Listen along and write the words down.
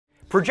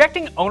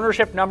Projecting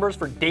ownership numbers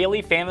for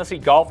daily fantasy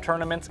golf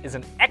tournaments is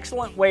an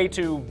excellent way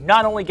to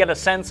not only get a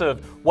sense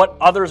of what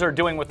others are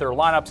doing with their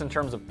lineups in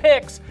terms of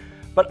picks,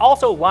 but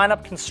also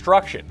lineup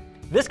construction.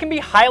 This can be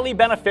highly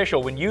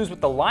beneficial when used with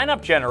the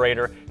lineup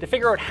generator to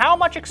figure out how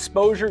much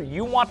exposure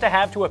you want to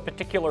have to a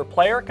particular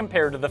player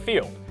compared to the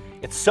field.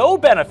 It's so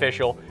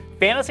beneficial,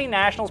 Fantasy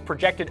Nationals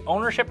projected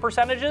ownership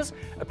percentages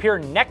appear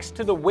next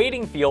to the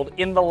weighting field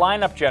in the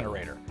lineup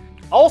generator.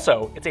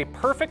 Also, it's a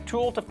perfect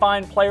tool to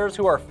find players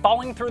who are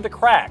falling through the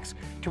cracks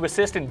to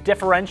assist in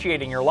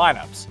differentiating your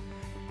lineups.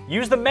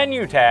 Use the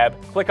menu tab,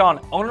 click on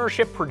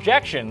Ownership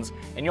Projections,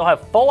 and you'll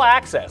have full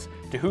access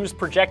to who's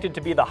projected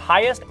to be the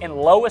highest and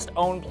lowest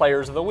owned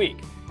players of the week.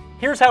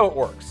 Here's how it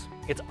works.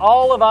 It's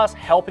all of us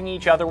helping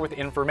each other with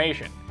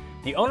information.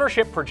 The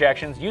ownership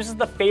projections uses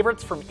the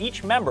favorites from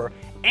each member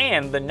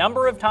and the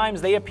number of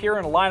times they appear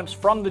in lineups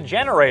from the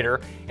generator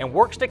and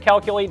works to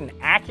calculate an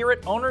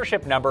accurate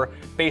ownership number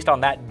based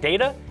on that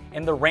data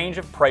and the range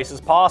of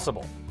prices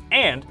possible.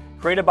 And,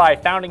 created by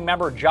founding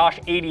member Josh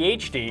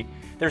ADHD,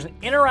 there's an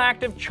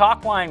interactive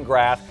chalkline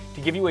graph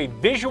to give you a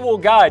visual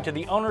guide to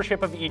the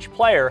ownership of each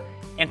player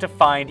and to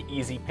find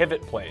easy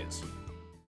pivot plays.